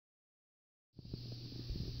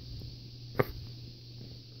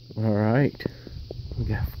Alright, we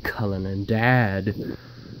got Cullen and Dad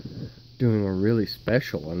doing a really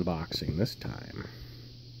special unboxing this time.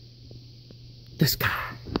 This guy.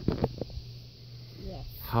 Yes.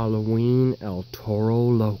 Halloween El Toro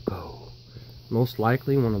Loco. Most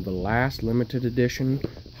likely one of the last limited edition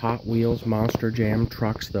Hot Wheels Monster Jam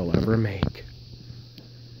trucks they'll ever make.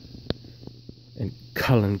 And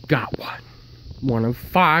Cullen got one. One of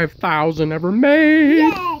 5,000 ever made.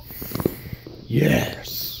 Yes.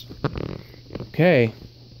 Yes. Okay.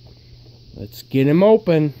 Let's get him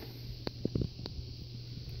open.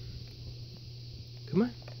 Come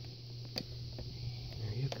on.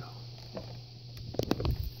 There you go.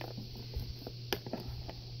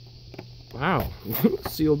 Wow.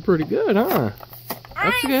 Sealed pretty good, huh?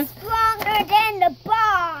 That's good. Stronger than the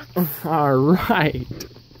box. Alright.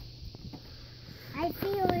 I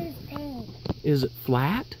feel his pain. Is it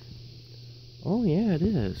flat? Oh yeah, it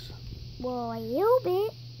is. Well, a little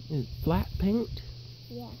bit. Is it flat paint?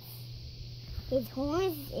 Yes. His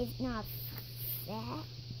horns is not flat.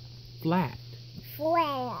 Flat.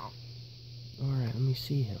 Flat. Alright, let me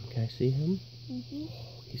see him. Can I see him? Mm-hmm.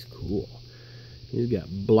 Oh, he's cool. He's got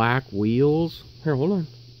black wheels. Here, hold on.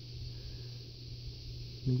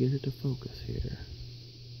 Let me get it to focus here.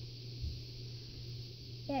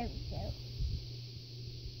 There we go.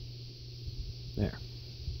 There.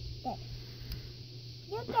 There.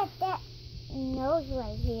 Look at that nose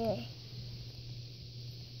right here.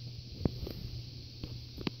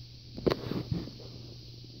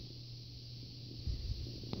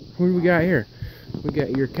 What do we got here? We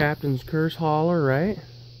got your Captain's Curse Hauler, right?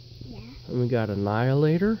 Yeah. And we got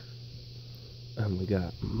Annihilator. And we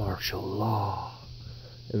got Martial Law.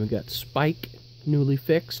 And we got Spike, newly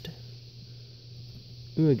fixed.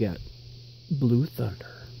 And we got Blue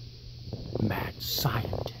Thunder. Mad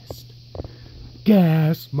Scientist.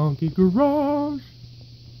 Gas Monkey Garage.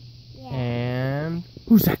 Yeah. And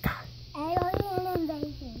who's that guy? Alien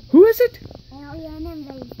invasion. Who is it? Alien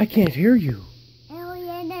invasion. I can't hear you.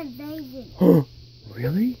 Alien invasion. Huh?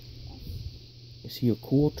 Really? Is he a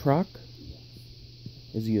cool truck?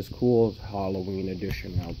 Is he as cool as Halloween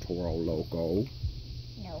edition El Toro Loco?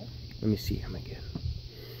 No. Let me see him again.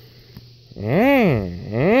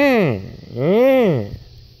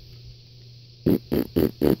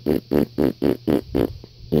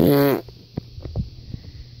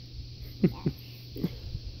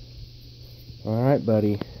 Alright,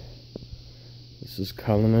 buddy. This is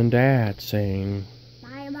Cullen and Dad saying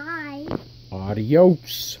Bye-bye.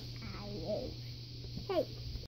 adios.